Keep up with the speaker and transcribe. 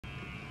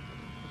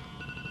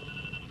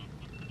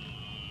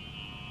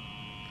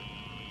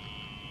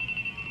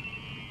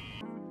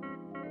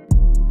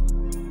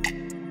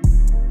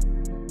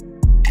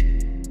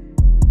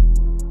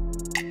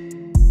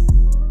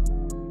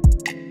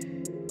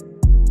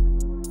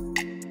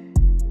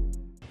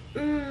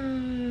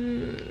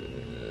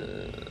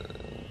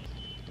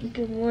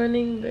Good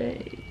morning,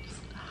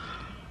 babes.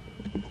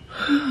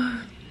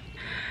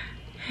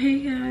 Hey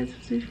guys,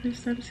 if this is your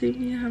first time seeing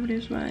me, how it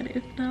is mine.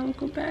 If not,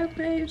 welcome back,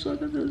 babes.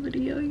 Welcome to the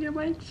video. You're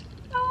my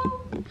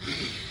channel.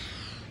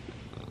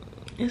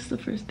 It's the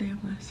first day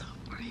of my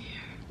sophomore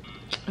year.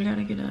 I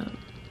gotta get up.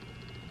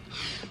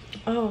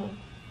 Oh,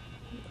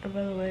 and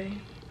by the way,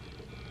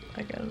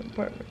 I got an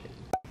apartment.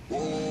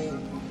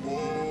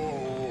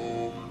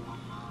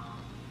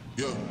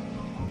 Yeah,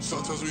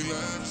 sometimes we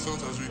laugh,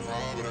 sometimes we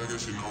cry, but I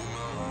guess you know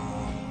now.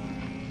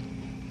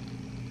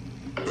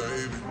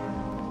 Baby,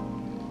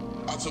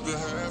 I took a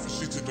half and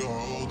she took the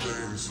whole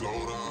thing.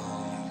 Slow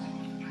down.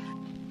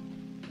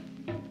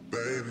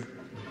 Baby,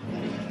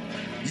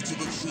 you took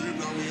a trip,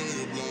 now we on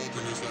your block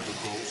and it's like a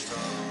ghost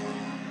town.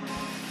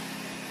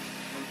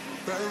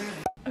 Baby.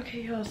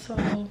 Okay, y'all, so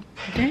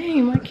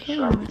dang, my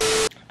camera.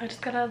 I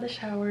just got out of the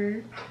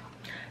shower.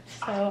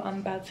 So I'm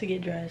about to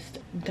get dressed.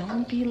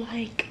 Don't be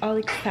like all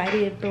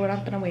excited for what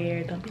I'm gonna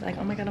wear. Don't be like,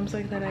 oh my god, I'm so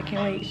excited, I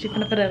can't wait. She's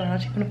gonna put it on,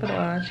 she's gonna put it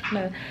on, she's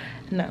gonna...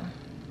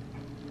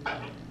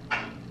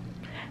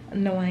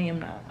 No, I am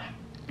not.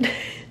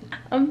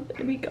 I'm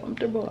gonna be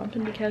comfortable. I'm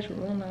gonna be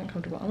casual. I'm not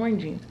comfortable. I'm wearing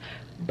jeans,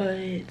 but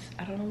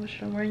I don't know what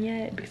shirt I'm wearing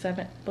yet because I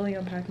haven't fully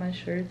unpacked my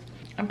shirts.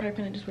 I'm probably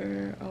gonna just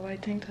wear a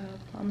white tank top.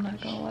 I'm not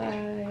gonna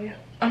lie.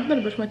 I'm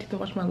gonna brush my teeth and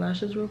wash my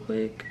lashes real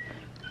quick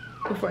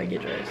before I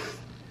get dressed.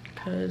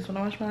 Because when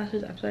I wash my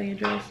lashes after I get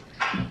dressed,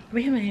 I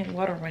be having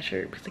water on my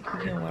shirt because I keep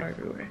getting water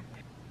everywhere.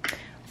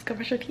 Let's go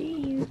brush our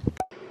teeth.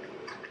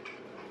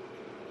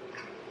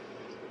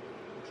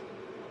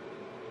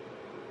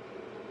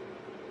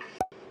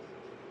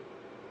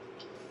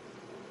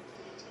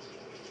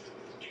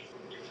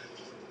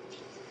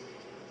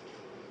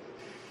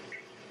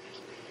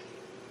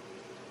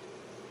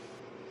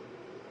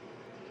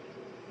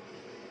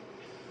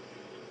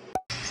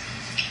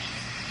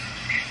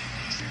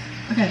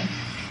 Okay.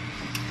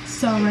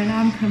 So right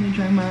now I'm currently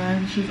drying my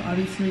lashes.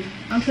 Obviously,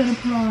 I'm gonna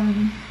put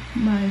on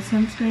my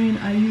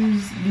sunscreen. I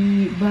use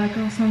the Black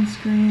Girl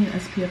sunscreen,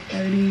 SPF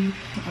 30.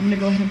 I'm gonna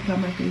go ahead and put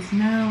on my face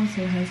now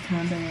so it has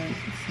time to like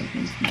soak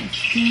into my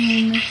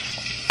skin.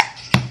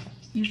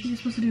 Usually you're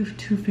supposed to do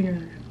 2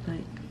 finger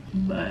like,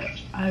 but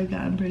I've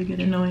gotten pretty good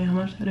at knowing how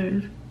much that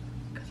is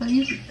because I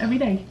use it every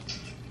day.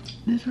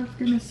 This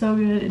sunscreen is so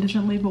good. It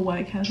doesn't leave a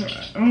white cast.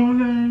 Oh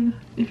my god.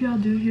 If y'all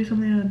do hear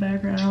something in the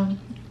background,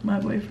 my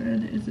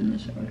boyfriend is in the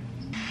shower.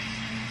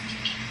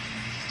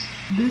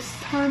 This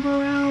time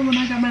around, when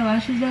I got my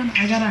lashes done,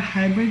 I got a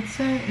hybrid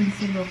set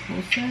instead of a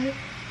full set,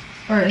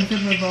 or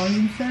instead of a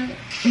volume set,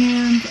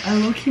 and I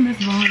low-key miss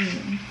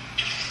volume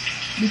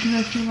because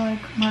I feel like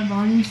my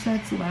volume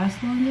sets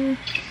last longer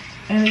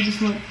and they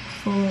just look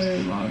fuller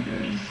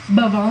longer.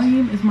 But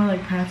volume is more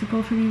like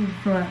practical for me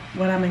for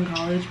when I'm in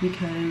college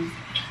because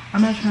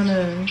I'm not trying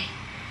to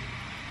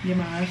get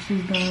my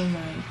lashes done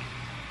like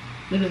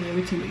literally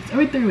every 2 weeks,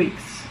 every 3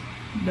 weeks,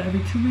 but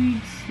every 2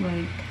 weeks,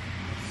 like,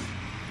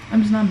 I'm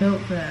just not built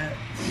for that.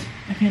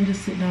 I can't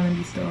just sit down and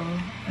be still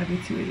every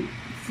 2 weeks,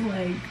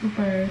 like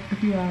for a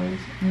few hours.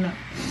 No.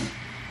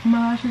 My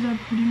lashes are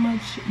pretty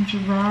much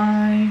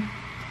dry,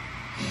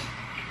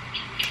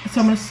 so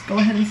I'm gonna go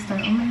ahead and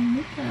start on my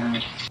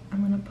makeup.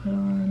 I'm gonna put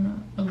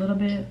on a little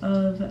bit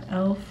of the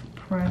e.l.f.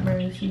 primer.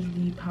 This is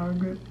the Power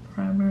Grip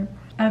primer.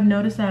 I've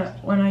noticed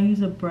that when I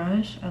use a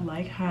brush, I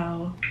like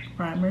how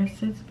primer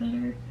sits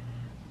better,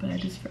 but I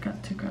just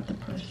forgot to grab the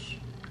brush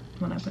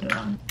when I put it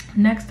on.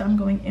 Next, I'm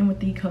going in with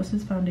the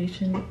Kosas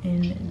foundation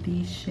in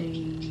the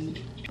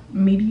shade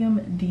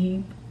Medium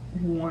Deep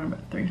Warm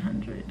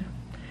 300.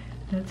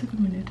 That took a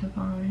minute to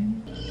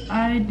find.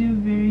 I do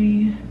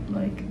very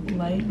like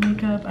light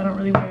makeup. I don't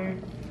really wear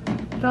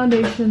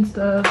foundation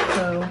stuff,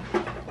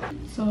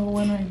 so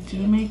when I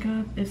do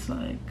makeup, it's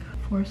like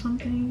for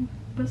something.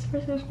 But it's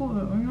first day of school,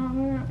 we're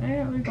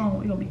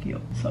gonna be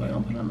cute. So we're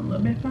gonna put on a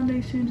little bit of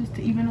foundation just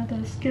to even out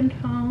that skin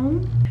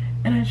tone.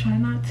 And I try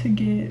not to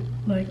get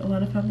like a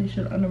lot of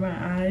foundation under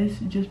my eyes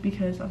just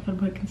because I'm gonna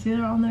put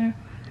concealer on there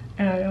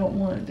and I don't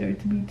want there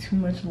to be too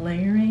much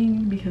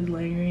layering because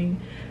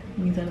layering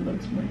means that it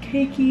looks more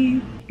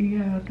cakey.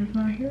 Yeah, I'm just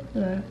not here for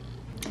that.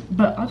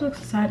 But all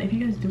jokes aside, if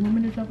you guys do want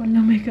me to drop a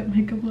no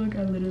makeup look,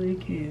 I literally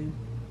can.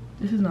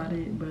 This is not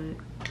it, but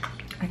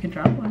I can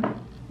drop one.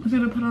 I'm just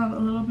gonna put on a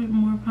little bit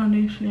more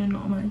foundation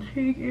on my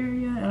cheek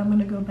area and I'm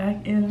gonna go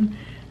back in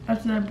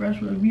after that brush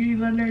with a beauty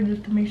blender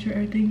just to make sure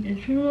everything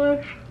is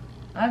seamless.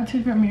 I have 2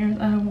 different mirrors.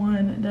 I have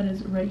one that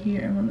is right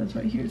here and one that's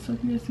right here. So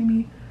if you guys see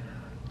me,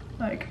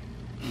 like,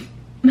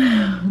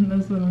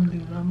 that's what I'm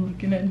doing. I'm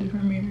looking at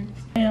different mirrors.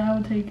 And I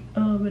would take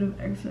a little bit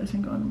of excess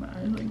and go under my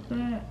eyes like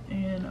that.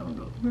 And I would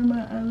go over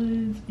my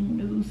eyelids. And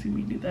you guys will see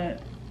me do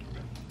that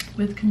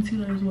with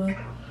concealer as well.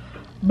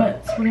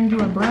 But we're going to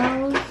do our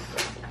brows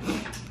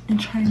and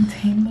try and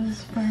tame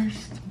those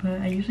first. But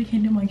I usually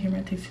can't do them on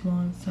camera. It takes too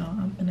long. So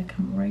I'm going to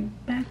come right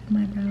back with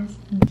my brows.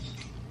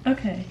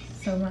 Okay,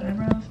 so my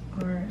eyebrows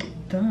are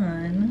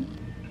done.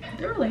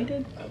 They're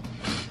related.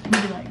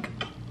 Maybe like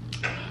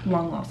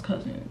long lost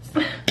cousins.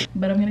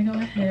 But I'm gonna go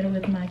ahead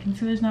with my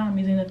concealers now. I'm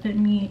using the Fit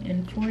Me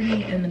in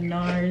 40 and the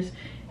NARS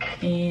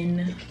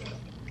in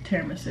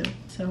Tiramisu.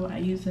 So I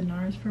use the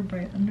NARS for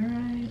bright under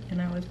eye,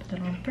 and I always put that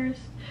on first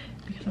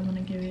because I want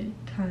to give it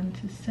time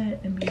to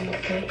set and be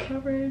full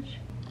coverage.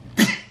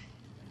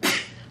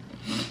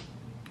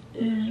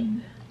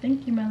 And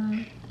thank you, my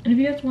love. And if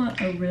you guys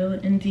want a real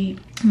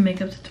in-depth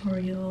makeup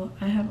tutorial,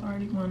 I have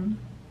one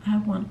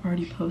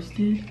already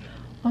posted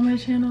on my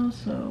channel,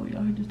 so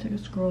y'all can just take a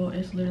scroll.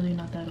 It's literally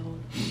not that old.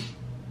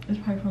 It's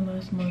probably from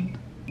last month.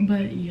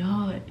 But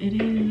y'all,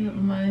 it is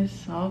my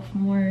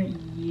sophomore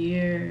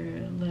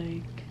year.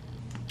 Like,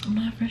 I'm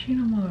not a freshman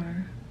no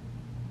more.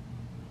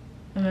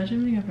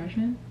 Imagine being a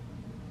freshman.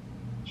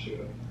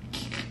 Sure.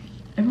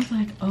 Everyone's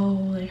like,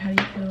 oh, like, how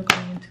do you feel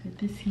going into it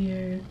this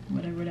year?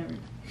 Whatever.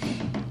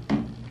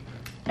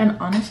 And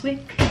honestly,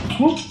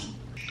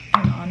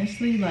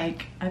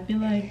 like, I feel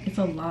like it's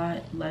a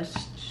lot less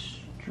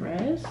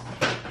stress.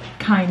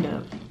 Kind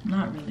of,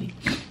 not really.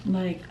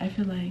 Like, I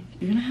feel like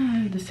you're gonna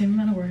have the same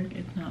amount of work,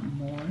 if not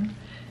more.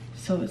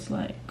 So it's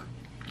like,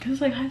 cause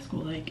it's like high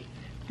school. Like,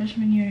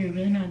 freshman year, you're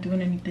really not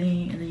doing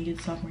anything, and then you get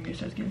to sophomore year, it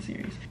starts getting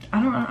serious.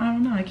 I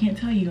don't know. I can't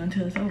tell you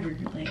until it's over.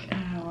 Like,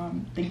 how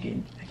I'm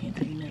thinking. I can't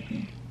tell you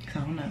nothing,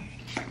 cause I don't know.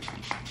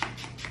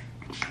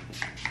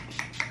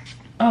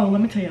 Oh,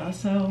 let me tell y'all.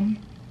 So,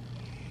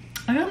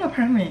 I got an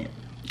apartment.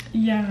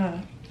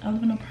 Yeah, I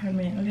live in an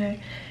apartment. Okay,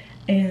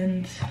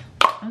 and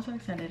I'm so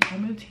excited. I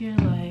moved here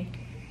like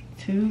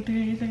 2-3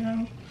 days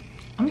ago.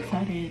 I'm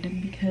excited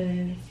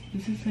because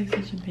this is like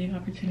such a big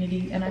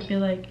opportunity, and I feel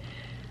like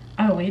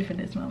I waited for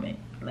this moment.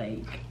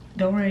 Like,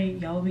 don't worry,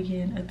 y'all will be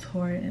getting a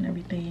tour and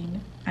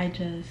everything. I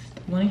just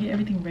want to get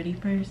everything ready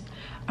first.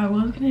 I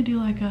was gonna do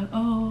like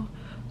a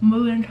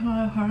move into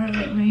my heart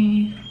with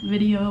me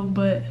video,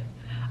 but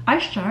I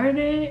started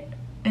it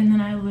and then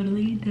I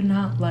literally did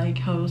not like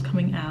how it was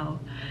coming out.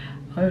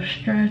 I was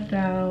stressed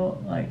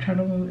out, like trying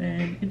to move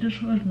in. It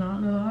just was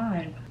not the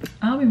vibe.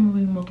 I'll be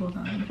moving multiple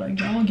times. Like,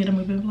 y'all will get a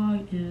moving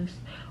vlog.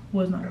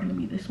 Was not gonna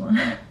be this one.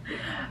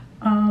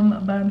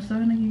 But I'm still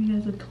gonna give you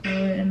guys a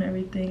tour and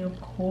everything, of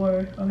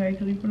course. Okay,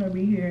 because we're gonna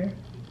be here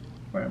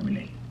for a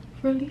minute,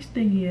 for at least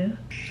a year.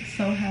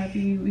 So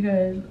happy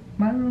because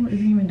my room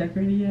isn't even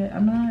decorated yet.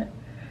 I'm not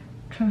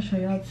trying to show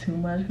y'all too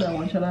much because I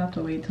want y'all to have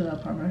to wait till the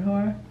apartment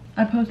tour.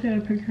 I posted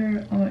a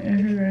picture on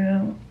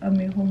Instagram of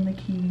me holding the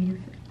keys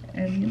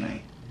and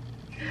like,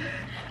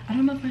 I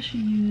don't know if I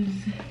should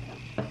use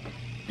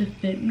the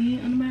Fit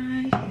Me under my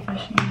eyes or if I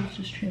should use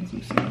just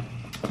translucent.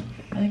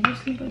 I think I'm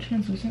just gonna go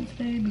translucent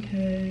today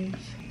because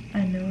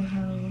I know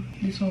how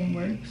this one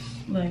works,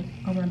 like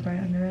on my bright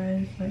under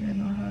eyes. Like, I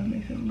know how it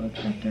makes it look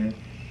after,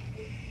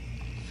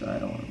 so I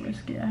don't want to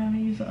risk it. I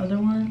haven't used the other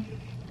one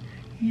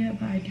yet,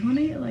 but I do want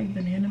to get like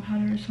banana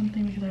powder or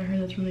something because I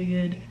heard that's really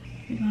good.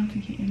 We're gonna have to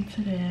get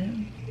into that,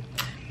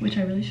 which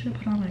I really should have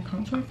put on my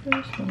contour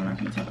first, but we're not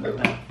gonna talk about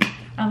that.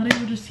 I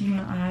literally will just see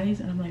my eyes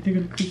and I'm like, they're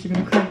gonna crease,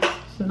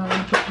 so now I'm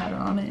gonna put powder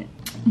on it.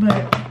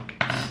 But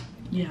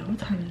yeah, what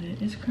time is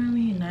it? It's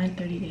currently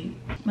 9:38.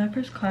 My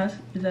first class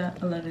is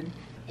at 11.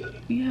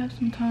 We have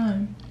some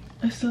time.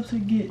 I still have to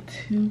get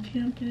to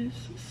campus,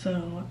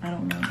 so I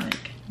don't want to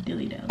like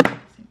dilly-dally at the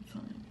same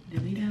time.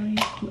 Dilly-dally?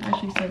 Who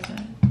actually says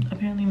that?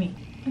 Apparently me.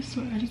 I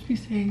swear, I just be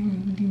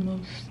saying the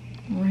most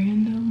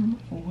random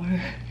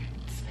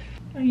words.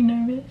 Are you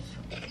nervous?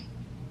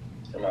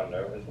 Am I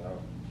nervous?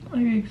 No. Are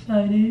you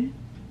excited?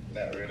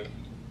 Not really.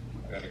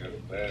 I gotta go to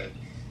bed.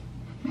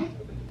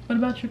 What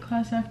about your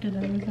class after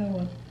that? What's that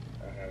one?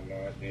 I have no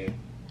idea.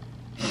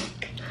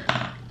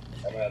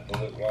 I'm gonna have to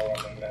look while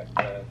I'm in that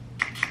class.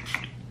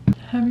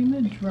 Having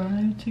to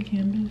drive to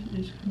campus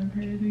is kind of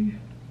crazy.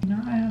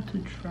 Now I have to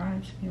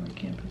drive to be on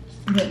campus.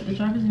 But the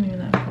drive isn't even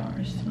that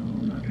far, so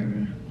I'm not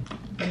gonna.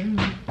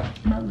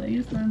 My leg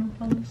is starting to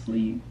fall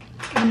asleep.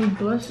 I need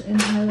blush and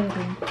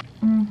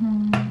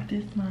highlighter.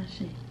 This my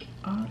shit.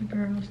 All the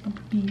girls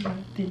don't be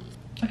like this.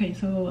 Okay,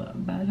 so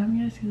by the time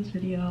you guys see this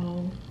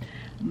video,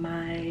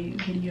 my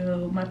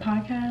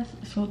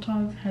podcast Soul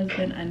Talks has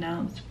been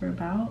announced for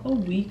about a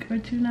week or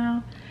two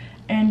now.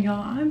 And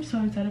y'all, I'm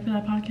so excited for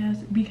that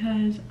podcast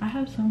because I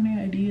have so many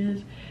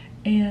ideas,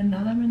 and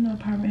now that I'm in the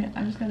apartment,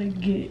 I just gotta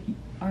get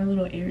our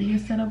little area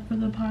set up for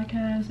the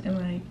podcast and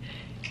like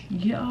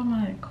get all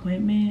my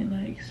equipment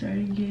like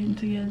started getting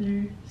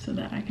together so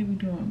that I can be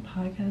doing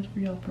podcasts for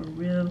y'all for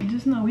real.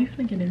 Just know we're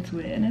gonna get into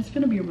it and it's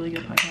gonna be a really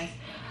good podcast.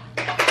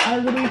 I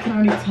literally can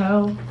already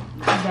tell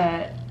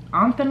that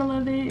I'm gonna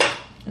love it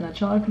and that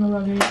y'all are gonna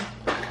love it,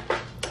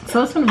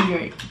 so it's gonna be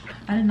great.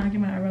 I did not get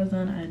my eyebrows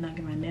done. I did not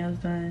get my nails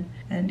done.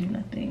 I didn't do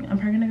nothing. I'm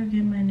probably gonna go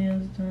get my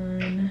nails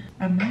done.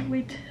 I might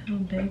wait till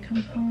Bae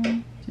comes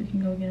home so we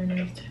can go get our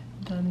nails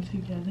done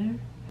together,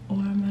 or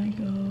I might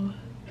go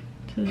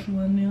to this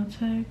one nail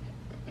tech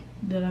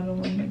that I've been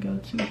wanting to go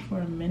to for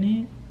a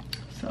minute.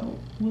 So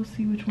we'll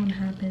see which one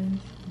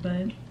happens,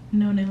 but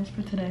no nails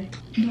for today.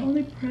 The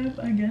only prep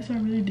I guess I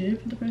really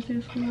did for the first day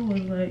of school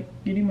was like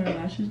getting my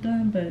lashes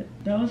done, but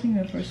that wasn't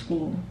even for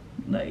school.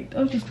 Like,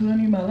 that was just because I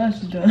need my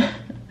lashes done.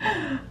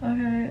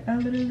 Okay, I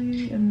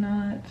literally am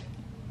not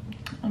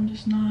I'm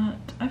just not,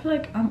 I feel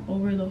like I'm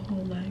over the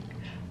whole like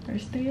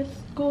first day of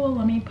school,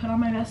 let me put on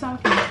my best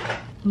outfit.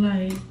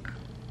 Like,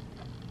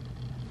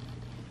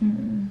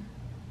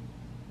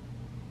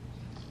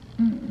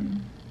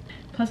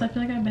 plus I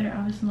feel like I have better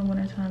outfits in the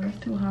winter time. It's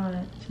too hot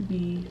to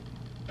be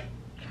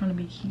trying to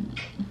be cute.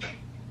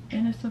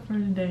 And it's the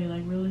first day,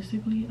 like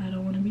realistically, I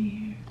don't want to be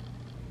here.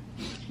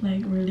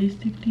 Like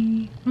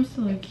realistically, I'm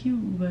still like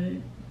cute, but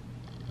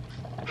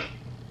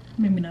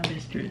maybe not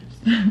best dressed.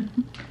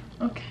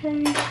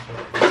 Okay,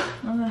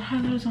 now the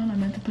highlighter's on. I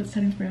meant to put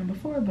setting spray on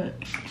before, but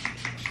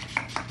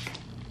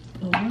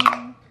oh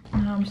well.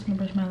 Now I'm just gonna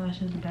brush my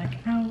lashes back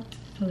out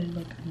so they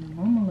look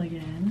normal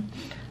again.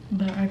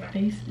 But our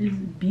face is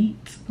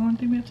beat. The only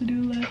thing we have to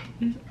do left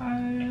is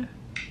our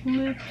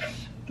lips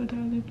with our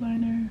lip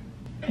liner.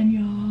 And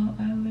y'all,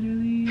 I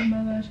literally,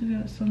 my lashes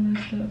got so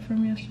messed up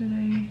from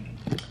yesterday.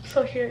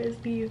 So here is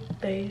the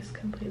face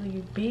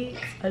completely beat.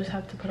 I just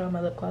have to put on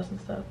my lip gloss and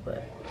stuff,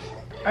 but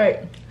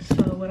alright. So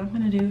what I'm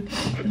gonna do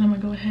is I'm gonna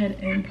go ahead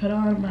and put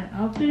on my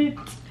outfit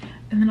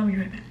and then I'll be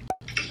right back.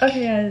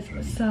 Okay guys,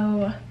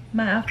 so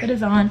my outfit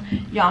is on.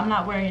 Y'all, I'm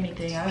not wearing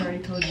anything, I already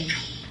told you.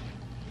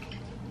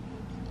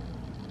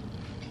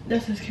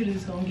 That's as cute as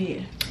it's gonna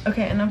get.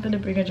 Okay, and I'm gonna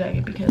bring a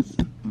jacket because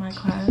my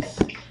class,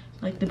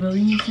 like the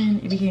building it's in,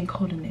 it be getting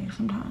cold in there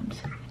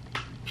sometimes.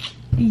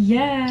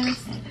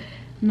 Yes.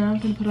 Now I'm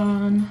gonna put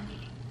on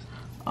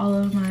all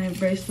of my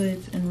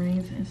bracelets and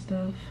rings and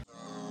stuff.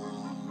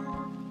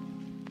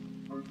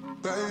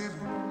 Baby,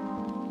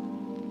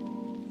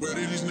 where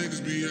did these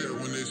niggas be at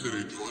when they say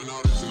they doing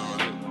all this and all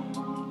that?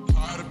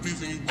 Tired of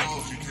beefing you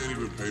balls, you can't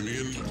even pay me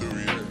enough to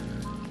react.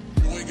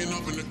 You waking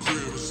up in the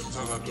crib, and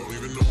sometimes I don't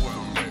even know where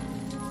I'm at.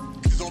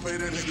 Please don't play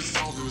that nigga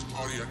songs in this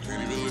party, I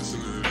can't even listen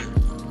to that.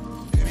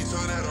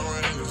 Anytime that I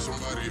run into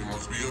somebody, it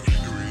must be a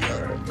victory,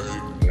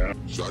 yeah.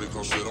 Shawty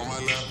come sit on my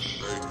lap,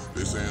 hey.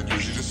 They saying do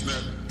she just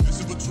snap. This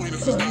is between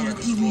us, it's not like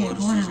a sport,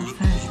 this season of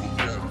musical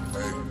cap,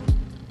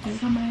 hey.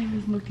 Somebody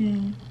is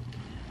looking,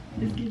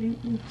 is getting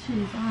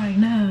itches, I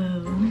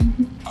know.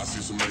 I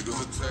see some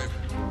niggas attack,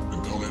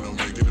 and don't end up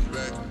making it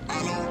back.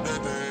 I know that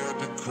they at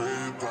the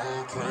crib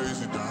going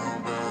crazy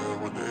down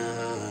bad. What they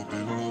had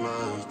didn't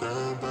last,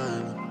 damn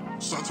baby.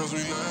 Sometimes we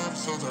laugh,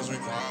 sometimes we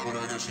cry, but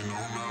I guess you know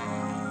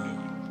now.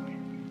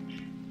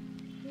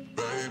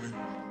 Baby.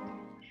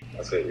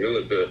 I said, you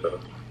look good though.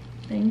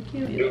 Thank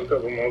you. Do a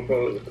couple more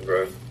poses,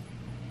 bro.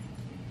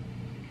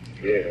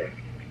 Yeah.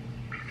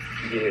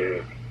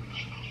 Yeah.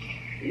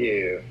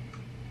 Yeah.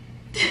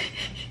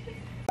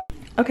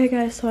 Okay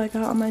guys, so I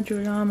got all my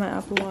jewelry on, my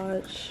Apple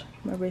Watch,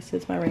 my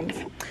bracelets, my rings.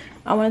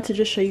 I wanted to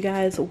just show you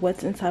guys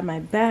what's inside my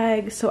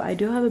bag. So I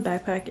do have a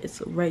backpack,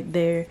 it's right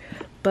there.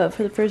 But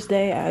for the first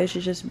day, I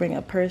usually just bring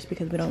a purse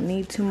because we don't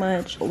need too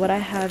much. What I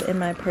have in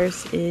my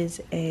purse is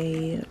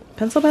a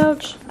pencil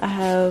pouch. I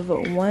have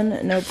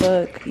one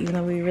notebook, even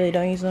though we really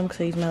don't use them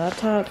because I use my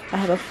laptop. I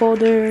have a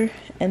folder,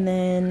 and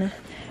then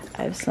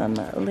I have some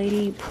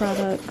lady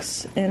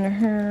products in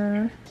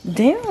her.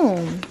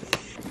 Damn!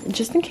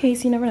 Just in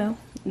case, you never know.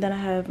 Then I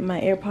have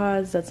my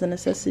AirPods, that's a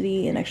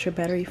necessity, an extra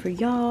battery for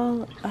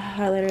y'all, a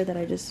highlighter that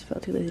I just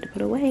felt too lazy to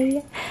put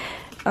away,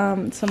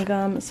 some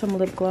gum, some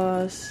lip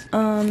gloss,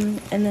 and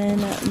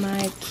then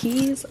my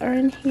keys are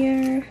in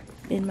here.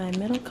 In my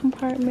middle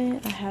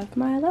compartment, I have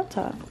my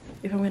laptop.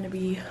 If I'm going to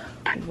be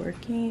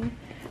working,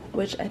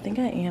 which I think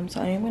I am, so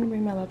I am going to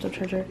bring my laptop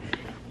charger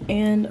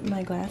and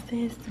my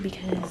glasses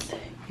because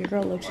your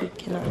girl looks, you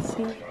cannot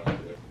see.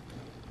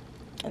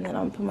 And then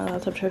I'm gonna put my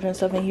laptop charger and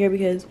stuff in here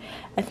because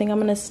I think I'm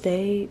gonna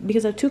stay,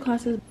 because I have two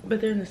classes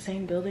but they're in the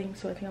same building,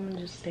 so I think I'm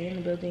gonna just stay in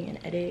the building and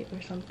edit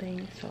or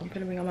something. So I'm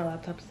gonna bring all my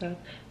laptop stuff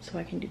so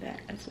I can do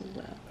that as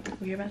well.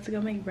 We're about to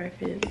go make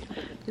breakfast.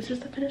 This is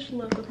the finished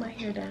look with my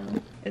hair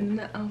down. In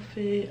the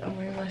outfit, I'm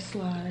wearing my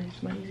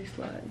slides, my easy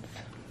slides.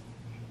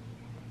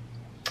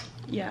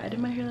 Yeah, I did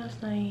my hair last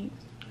night.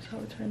 That's how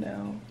it turned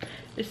out.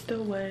 It's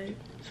still wet,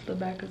 so the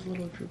back is a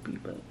little droopy,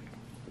 but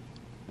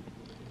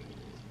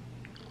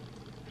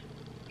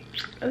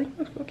I think it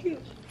looks so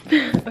cute.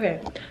 Okay,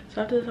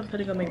 so after this I'm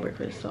gonna go make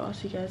breakfast, so I'll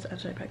see you guys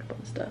after I pack up all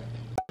the stuff.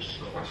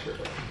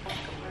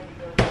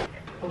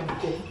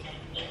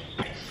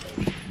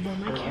 But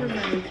my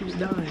camera keeps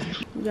dying.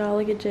 Y'all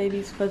look at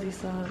JB's fuzzy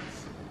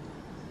socks.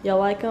 Y'all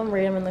like them?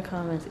 Rate them in the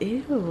comments.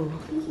 Ew.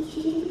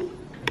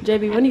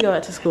 JB, when do you go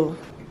out to school?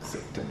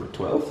 September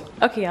 12th.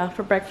 Okay, y'all,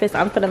 for breakfast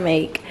I'm gonna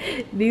make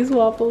these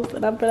waffles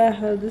and I'm gonna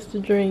have this to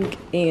drink,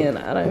 and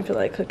I don't even feel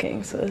like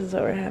cooking, so this is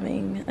what we're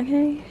having.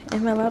 Okay,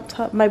 and my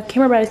laptop, my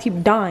camera batteries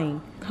keep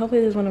dying. Hopefully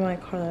there's one in my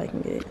car that I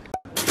can get.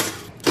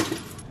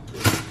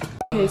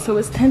 Okay, so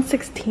it's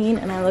 10:16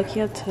 and I look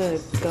have to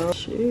go.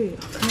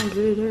 Shit, I can't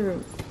get there.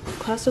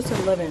 Class starts at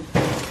 11.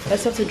 I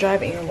just have to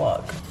drive and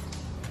walk.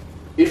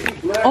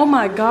 Oh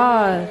my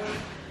god,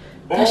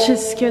 that shit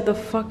scared the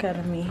fuck out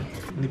of me.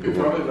 You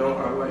probably know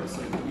I like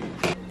some weed.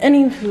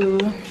 Anywho,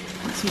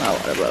 that's my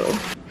water bottle.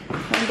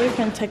 My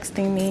boyfriend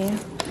texting me,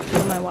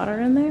 put my water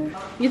in there.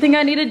 You think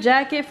I need a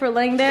jacket for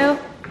Langdale?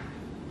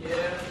 Yeah.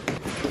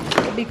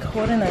 It'd be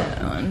cold in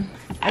that on.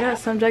 I got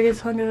some jackets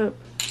hung up,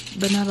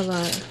 but not a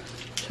lot.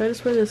 Should I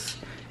just wear this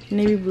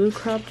navy blue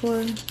cropped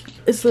one?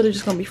 It's literally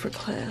just gonna be for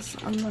class.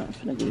 I'm not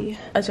gonna be,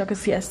 as y'all can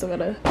see, I still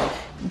gotta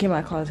get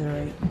my closet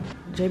right.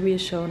 JB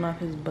is showing off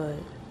his butt.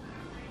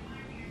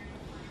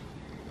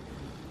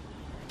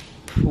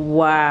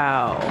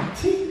 Wow.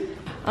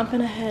 I'm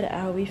gonna head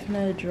out. We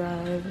finna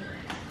drive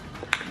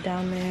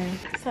down there.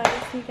 So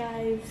I'll see you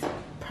guys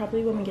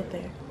probably when we get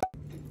there.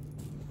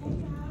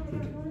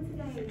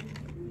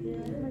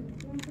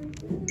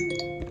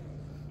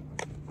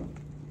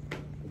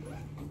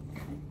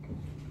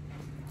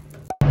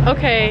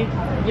 Okay,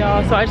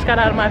 y'all, so I just got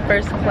out of my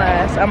first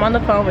class. I'm on the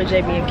phone with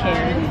JB and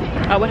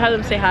Cam. I would have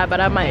them say hi, but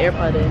I have my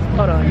AirPod in.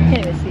 Hold on, you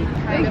can't even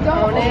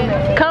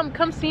see.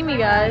 Come see me,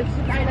 guys.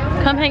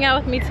 Come hang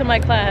out with me to my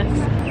class.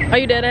 Are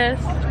you dead ass?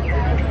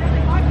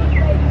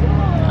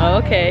 Oh,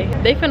 okay.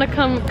 They finna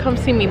come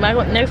see me. My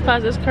next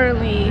class is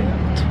currently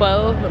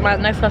 12, but my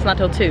next class not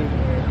till 2.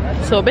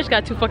 So a bitch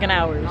got 2 fucking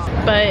hours.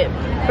 But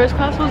first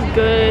class was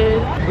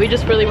good. We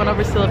just really went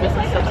over syllabus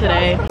and stuff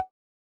today.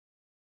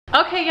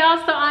 Okay, y'all,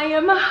 so I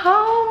am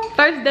home.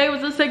 First day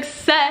was a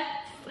success.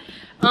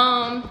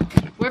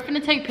 We're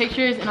finna take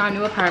pictures in our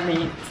new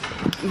apartment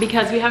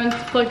because we haven't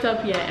plugged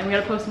up yet, and we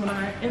gotta post them on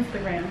our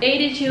Instagram.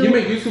 Hated you. You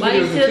make YouTube why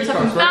you videos still and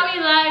talking TikToks, about right?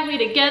 me like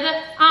we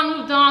together? I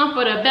moved on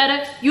for the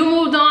better. You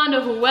moved on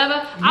to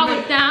whoever. I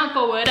was down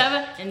for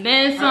whatever, and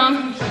then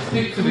some.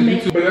 Stick to the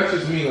YouTube, but that's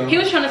just me though. He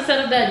was trying to set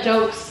up that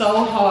joke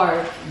so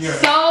hard. Yeah.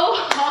 So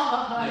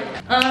hard.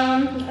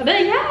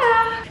 But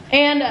yeah.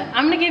 And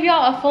I'm gonna give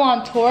y'all a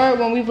full-on tour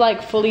when we've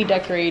like fully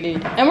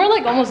decorated. And we're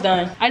like almost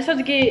done. I just have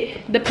to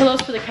get the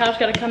pillows for the couch,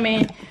 gotta come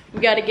in. We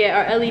gotta get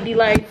our LED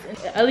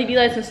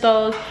lights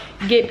installed,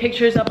 get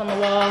pictures up on the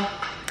wall,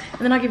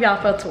 and then I'll give y'all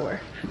a full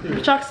tour.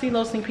 But y'all can see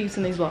little sneak peeks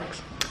in these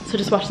vlogs. So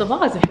just watch the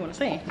vlogs if you wanna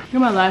see. Look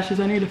at my lashes,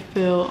 I need to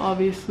fill,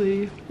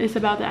 obviously. It's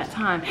about that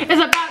time. It's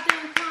about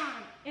that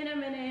time. In a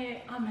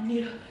minute, I'ma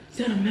need a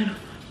sentimental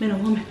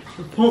woman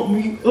to pump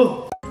me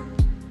up.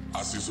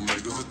 I see some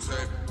niggas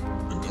attack,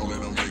 and don't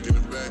let them making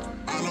it back.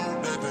 I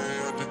know that they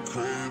at the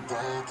crib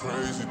going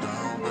crazy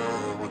down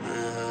bad. What they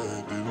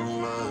had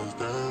didn't last,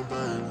 damn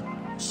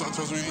baby.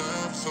 Sometimes we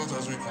laugh,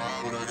 sometimes we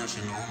cry, but I guess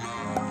you know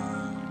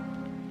now.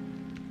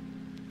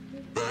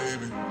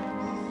 Baby,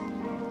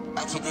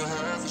 I took a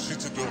half and she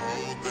took the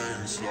whole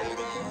thing, slow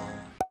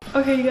down.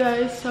 Okay, you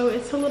guys, so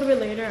it's a little bit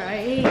later. I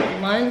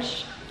ate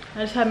lunch. I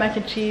just had mac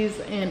and cheese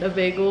and a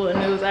bagel,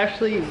 and it was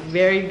actually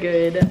very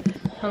good.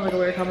 Sounds like a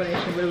weird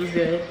combination, but it was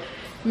good.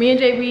 Me and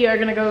JB are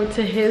gonna go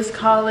to his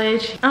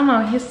college. I don't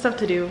know, he has stuff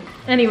to do.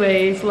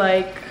 Anyways,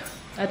 like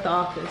at the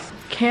office.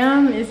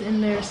 Cam is in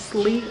there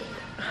asleep,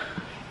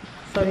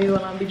 so he will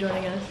not be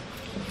joining us.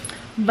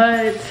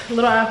 But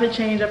little outfit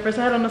change. At first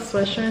I had on a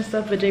sweatshirt and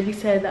stuff, but JB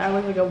said that I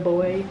look like a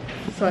boy,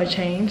 so I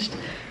changed.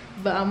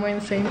 But I'm wearing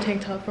the same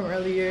tank top from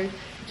earlier,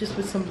 just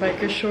with some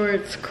biker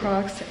shorts,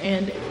 Crocs,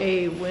 and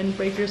a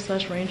windbreaker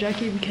slash rain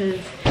jacket because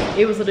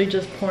it was literally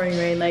just pouring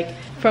rain. Like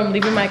from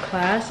leaving my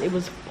class, it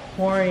was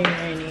pouring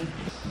raining.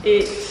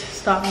 It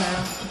stopped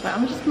now, but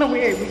I'm just gonna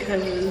wear it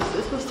because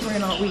it's supposed to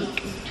rain all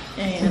week.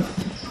 And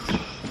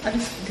I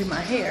just did my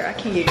hair. I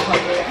can't get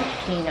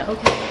covered.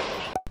 Okay.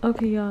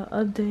 Okay, y'all,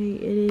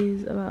 update. It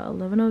is about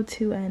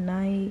 11:02 at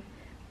night.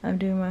 I'm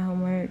doing my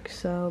homework,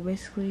 so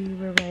basically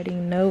we're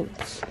writing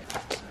notes.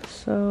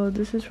 So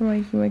this is for my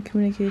human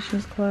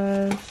communications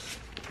class.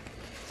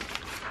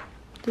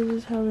 This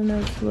is how the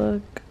notes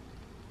look.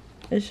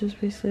 It's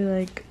just basically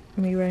like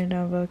me writing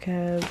down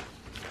vocab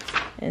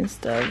and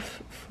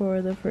stuff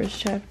for the first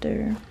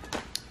chapter.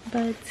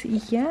 But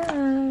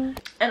yeah.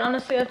 And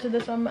honestly, after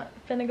this, I'm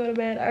finna go to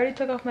bed. I already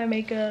took off my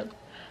makeup.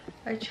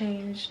 I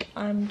changed.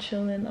 I'm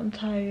chilling. I'm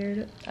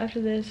tired. After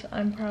this,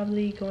 I'm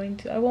probably going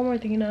to, I have one more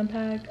thing to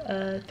unpack,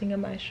 thing of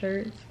my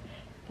shirts.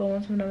 But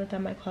once I'm done with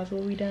that, my closet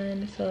will be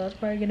done. So that's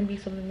probably gonna be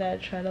something that I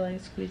try to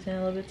like squeeze in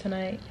a little bit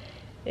tonight.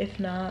 If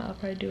not, I'll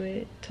probably do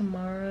it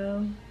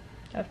tomorrow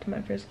after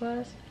my first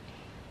class.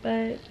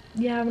 But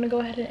yeah, I'm gonna go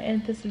ahead and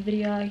end this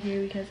video out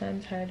here because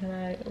I'm tired and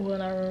I will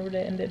not remember to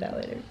end it out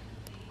later.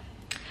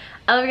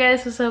 I love you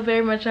guys so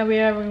very much. I hope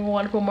you're having a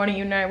wonderful morning,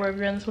 evening, night, wherever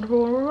you're in this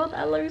wonderful world.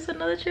 I love you so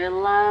much. You're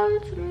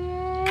loved.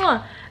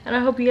 Mwah. And I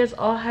hope you guys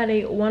all had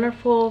a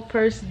wonderful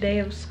first day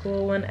of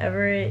school,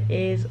 whenever it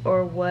is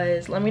or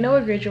was. Let me know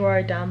what grade you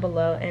are down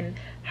below and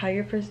how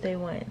your first day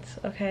went.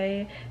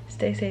 Okay?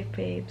 Stay safe,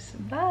 babes.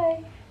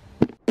 Bye.